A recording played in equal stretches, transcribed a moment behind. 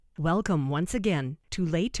Welcome once again to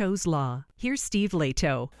Leto's Law. Here's Steve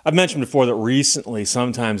Leto. I've mentioned before that recently,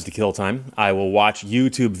 sometimes to kill time, I will watch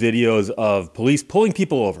YouTube videos of police pulling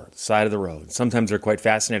people over the side of the road. Sometimes they're quite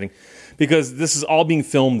fascinating because this is all being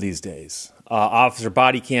filmed these days. Officer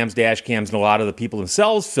body cams, dash cams, and a lot of the people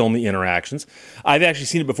themselves film the interactions. I've actually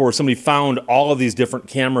seen it before where somebody found all of these different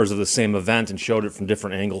cameras of the same event and showed it from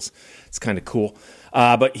different angles. It's kind of cool.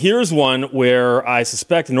 But here's one where I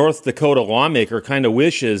suspect a North Dakota lawmaker kind of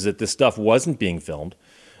wishes that this stuff wasn't being filmed.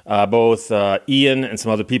 Both Ian and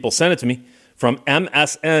some other people sent it to me from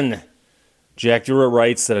MSN. Jack Dura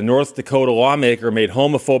writes that a North Dakota lawmaker made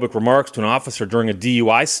homophobic remarks to an officer during a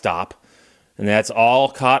DUI stop, and that's all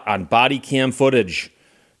caught on body cam footage.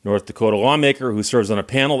 North Dakota lawmaker who serves on a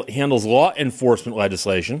panel that handles law enforcement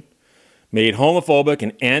legislation made homophobic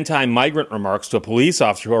and anti-migrant remarks to a police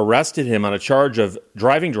officer who arrested him on a charge of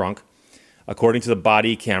driving drunk, according to the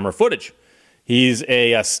body camera footage. He's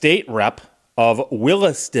a state rep of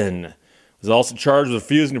Williston. He was also charged with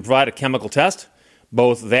refusing to provide a chemical test.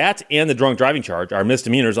 Both that and the drunk driving charge are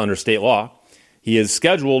misdemeanors under state law. He is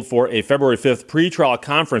scheduled for a February 5th pretrial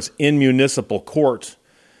conference in municipal court.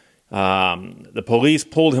 The police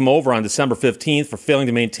pulled him over on December 15th for failing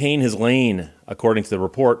to maintain his lane, according to the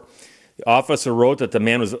report. The officer wrote that the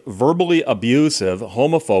man was verbally abusive,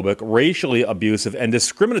 homophobic, racially abusive, and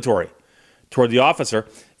discriminatory toward the officer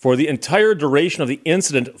for the entire duration of the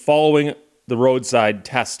incident following the roadside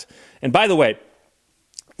test. And by the way,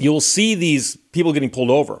 you'll see these people getting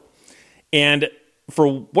pulled over. And for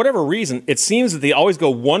whatever reason, it seems that they always go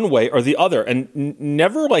one way or the other and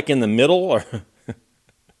never like in the middle. Or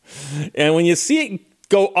and when you see it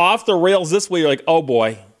go off the rails this way, you're like, oh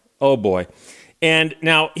boy, oh boy. And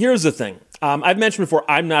now here's the thing. I've mentioned before,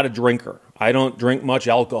 I'm not a drinker. I don't drink much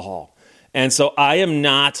alcohol. And so I am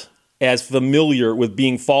not as familiar with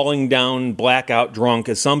being falling down blackout drunk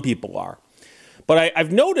as some people are. But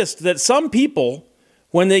I've noticed that some people,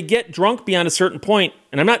 when they get drunk beyond a certain point,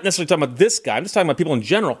 and I'm not necessarily talking about this guy, I'm just talking about people in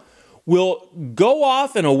general, will go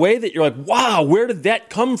off in a way that you're like, wow, where did that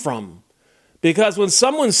come from? Because when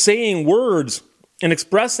someone's saying words and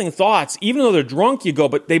expressing thoughts, even though they're drunk, you go,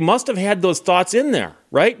 but they must have had those thoughts in there,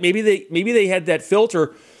 right? Maybe they had that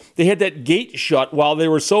filter, they had that gate shut while they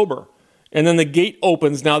were sober. And then the gate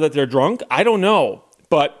opens now that they're drunk. I don't know.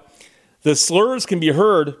 But the slurs can be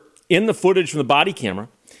heard in the footage from the body camera,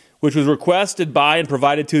 which was requested by and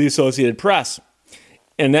provided to the Associated Press.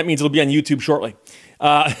 And that means it'll be on YouTube shortly.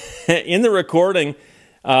 In the recording,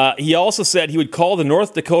 he also said he would call the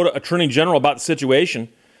North Dakota Attorney General about the situation.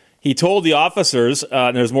 He told the officers,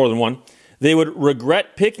 and there's more than one, they would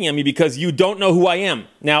regret picking on me because you don't know who I am.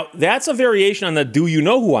 Now, that's a variation on the do you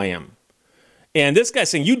know who I am? And this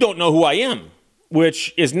guy's saying you don't know who I am,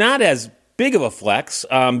 which is not as big of a flex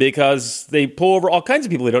because they pull over all kinds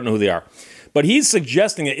of people they don't know who they are. But he's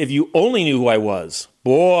suggesting that if you only knew who I was,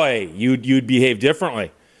 boy, you'd behave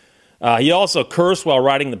differently. He also cursed while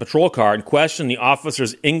riding the patrol car and questioned the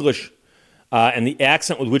officer's English and the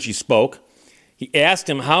accent with which he spoke. He asked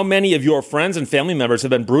him, how many of your friends and family members have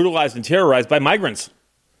been brutalized and terrorized by migrants?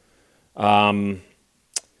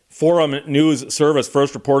 Forum News Service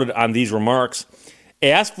first reported on these remarks.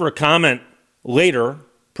 Asked for a comment later,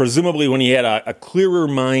 presumably when he had a clearer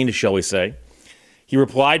mind, shall we say. He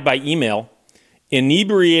replied by email,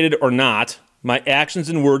 inebriated or not, my actions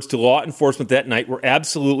and words to law enforcement that night were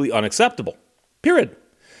absolutely unacceptable. Period.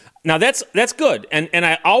 Now that's good, and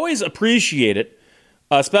I always appreciate it,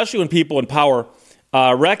 especially when people in power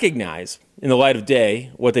recognize in the light of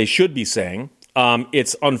day what they should be saying.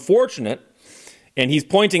 It's unfortunate, and he's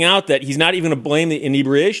pointing out that he's not even going to blame the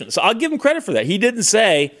inebriation. So I'll give him credit for that. He didn't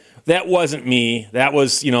say, that wasn't me, that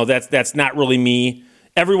was, that's not really me.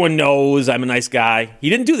 Everyone knows I'm a nice guy. He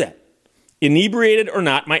didn't do that. Inebriated or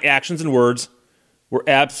not, my actions and words were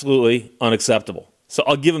absolutely unacceptable. So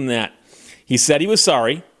I'll give him that. He said he was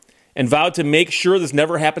sorry and vowed to make sure this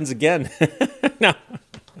never happens again. Now,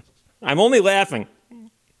 I'm only laughing.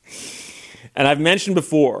 And I've mentioned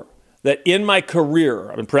before that in my career,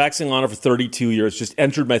 I've been practicing law for 32 years, just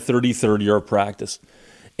entered my 33rd year of practice.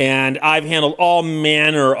 And I've handled all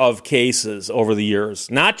manner of cases over the years,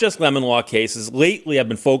 not just lemon law cases. Lately, I've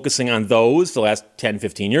been focusing on those the last 10,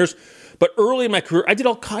 15 years. But early in my career, I did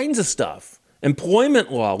all kinds of stuff.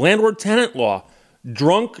 Employment law, landlord-tenant law,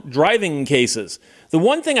 drunk driving cases. The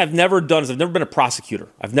one thing I've never done is I've never been a prosecutor.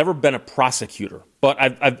 But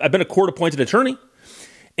I've been a court-appointed attorney.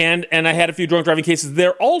 And I had a few drunk driving cases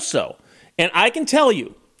there also. And I can tell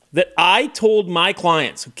you that I told my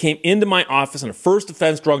clients who came into my office on a first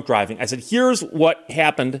offense drunk driving, I said, here's what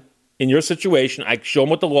happened in your situation. I show them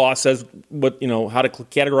what the law says, how to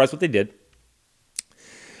categorize what they did.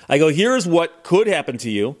 I go, here's what could happen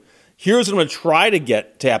to you. Here's what I'm going to try to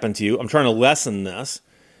get to happen to you. I'm trying to lessen this.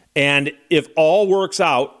 And if all works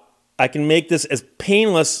out, I can make this as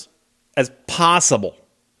painless as possible.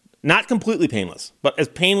 Not completely painless, but as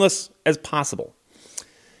painless as possible.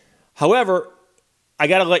 However, I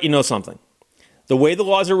got to let you know something. The way the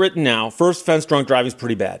laws are written now, first offense, drunk driving is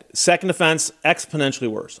pretty bad. Second offense, exponentially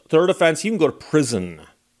worse. Third offense, you can go to prison.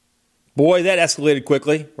 Boy, that escalated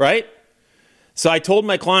quickly, right? So I told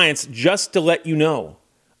my clients, just to let you know,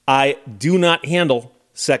 I do not handle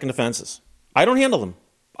second offenses. I don't handle them.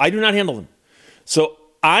 I do not handle them. So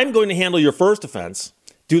I'm going to handle your first offense,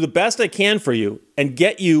 do the best I can for you, and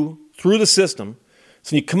get you through the system.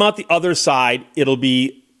 So when you come out the other side, it'll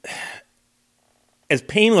be as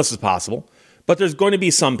painless as possible, but there's going to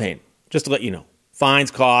be some pain, just to let you know. Fines,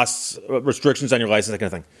 costs, restrictions on your license, that kind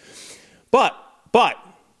of thing. But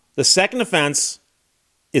the second offense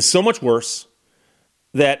is so much worse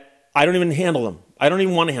that I don't even handle them. I don't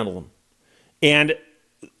even want to handle them. And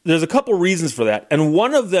there's a couple reasons for that. And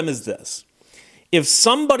one of them is this. If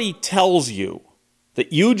somebody tells you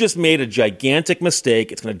that you just made a gigantic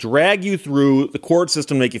mistake, it's going to drag you through the court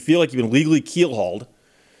system, make you feel like you've been legally keel-hauled,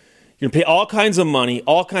 you're going to pay all kinds of money,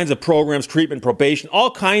 all kinds of programs, treatment, probation,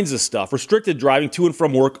 all kinds of stuff, restricted driving to and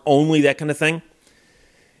from work only, that kind of thing,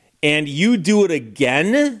 and you do it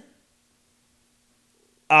again,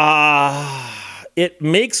 it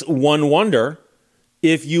makes one wonder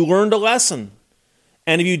if you learned a lesson.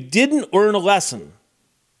 And if you didn't learn a lesson,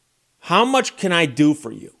 how much can I do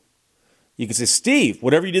for you? You can say, Steve,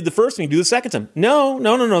 whatever you did the first time, you do the second time. No.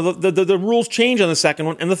 The rules change on the second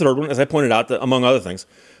one and the third one, as I pointed out, among other things.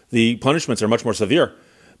 The punishments are much more severe.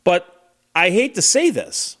 But I hate to say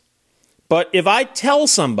this, but if I tell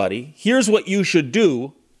somebody, here's what you should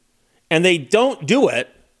do, and they don't do it,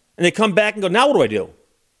 and they come back and go, now what do I do?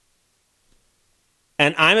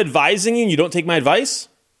 And I'm advising you and you don't take my advice?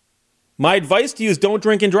 My advice to you is don't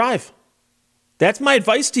drink and drive. That's my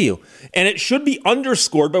advice to you. And it should be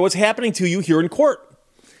underscored by what's happening to you here in court.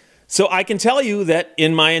 So I can tell you that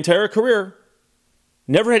in my entire career,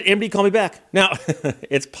 never had anybody call me back. Now,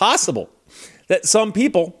 it's possible that some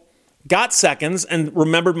people got seconds and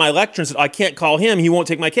remembered my lecture and said, I can't call him, he won't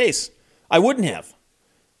take my case. I wouldn't have.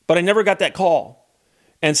 But I never got that call.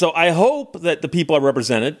 And so I hope that the people I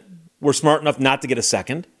represented were smart enough not to get a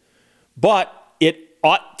second. But it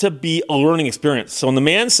ought to be a learning experience. So when the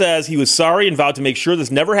man says he was sorry and vowed to make sure this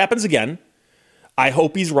never happens again, I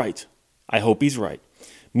hope he's right. I hope he's right.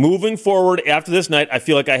 Moving forward after this night, I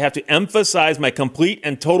feel like I have to emphasize my complete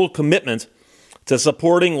and total commitment to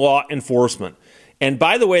supporting law enforcement. And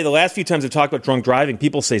by the way, the last few times I've talked about drunk driving,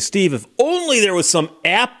 people say, Steve, if only there was some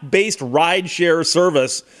app-based ride-share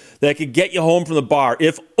service that could get you home from the bar.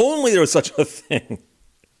 If only there was such a thing.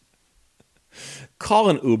 Call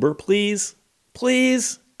an Uber, please.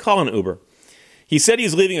 Please call an Uber. He said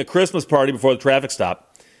he's leaving a Christmas party before the traffic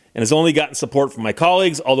stop and has only gotten support from my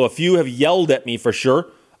colleagues, although a few have yelled at me for sure.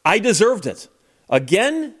 I deserved it.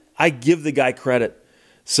 Again, I give the guy credit.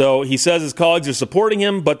 So he says his colleagues are supporting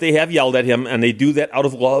him, but they have yelled at him, and they do that out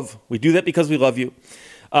of love. We do that because we love you.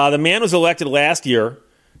 The man was elected last year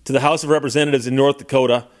to the House of Representatives in North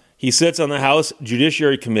Dakota. He sits on the House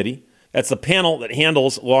Judiciary Committee. That's the panel that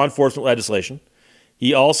handles law enforcement legislation.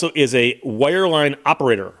 He also is a wireline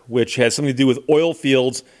operator, which has something to do with oil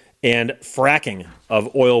fields and fracking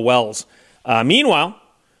of oil wells. Meanwhile,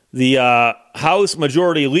 the House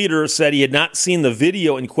Majority Leader said he had not seen the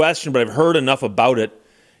video in question, but I've heard enough about it.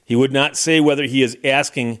 He would not say whether he is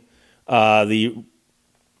asking the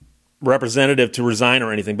representative to resign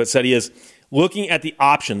or anything, but said he is looking at the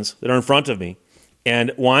options that are in front of me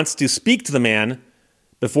and wants to speak to the man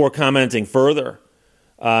before commenting further.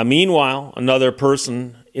 Meanwhile, another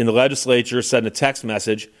person in the legislature said in a text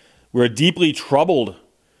message, we're deeply troubled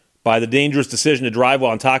by the dangerous decision to drive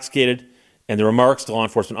while intoxicated and the remarks to law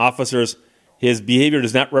enforcement officers. His behavior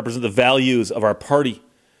does not represent the values of our party.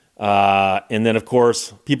 And then, of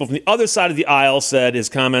course, people from the other side of the aisle said his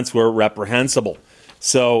comments were reprehensible.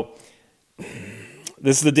 So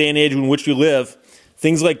this is the day and age in which we live.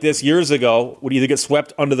 Things like this years ago would either get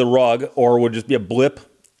swept under the rug or would just be a blip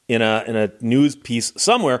in a news piece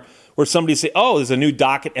somewhere where somebody say, oh, there's a new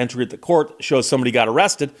docket entry at the court that shows somebody got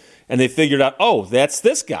arrested, and they figured out, oh, that's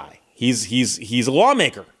this guy. He's a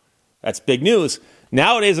lawmaker. That's big news.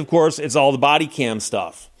 Nowadays, of course, it's all the body cam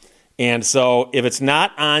stuff. And so if it's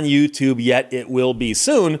not on YouTube yet, it will be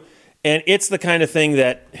soon. And it's the kind of thing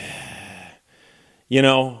that,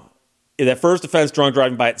 that first offense, drunk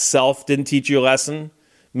driving by itself, didn't teach you a lesson.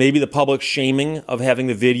 Maybe the public shaming of having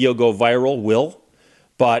the video go viral will.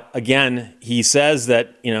 But again, he says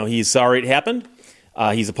that, he's sorry it happened.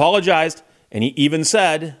 He's apologized, and he even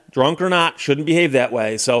said, drunk or not, shouldn't behave that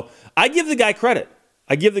way. So I give the guy credit.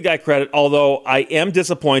 Although I am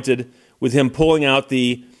disappointed with him pulling out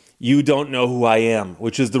the "you don't know who I am,"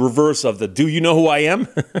 which is the reverse of the "do you know who I am?"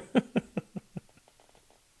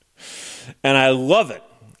 And I love it.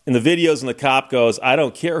 In the videos, and the cop goes, "I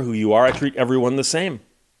don't care who you are. I treat everyone the same."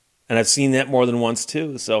 And I've seen that more than once,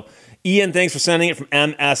 too. So, Ian, thanks for sending it from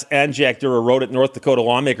MSN. Jack Durer wrote it. North Dakota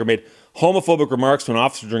lawmaker made homophobic remarks to an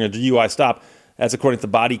officer during a DUI stop. That's according to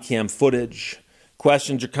body cam footage.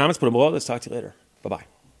 Questions or comments, put them below. Let's talk to you later. Bye-bye.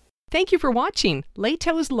 Thank you for watching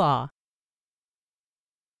Leto's Law.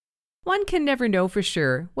 One can never know for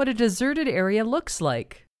sure what a deserted area looks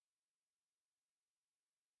like.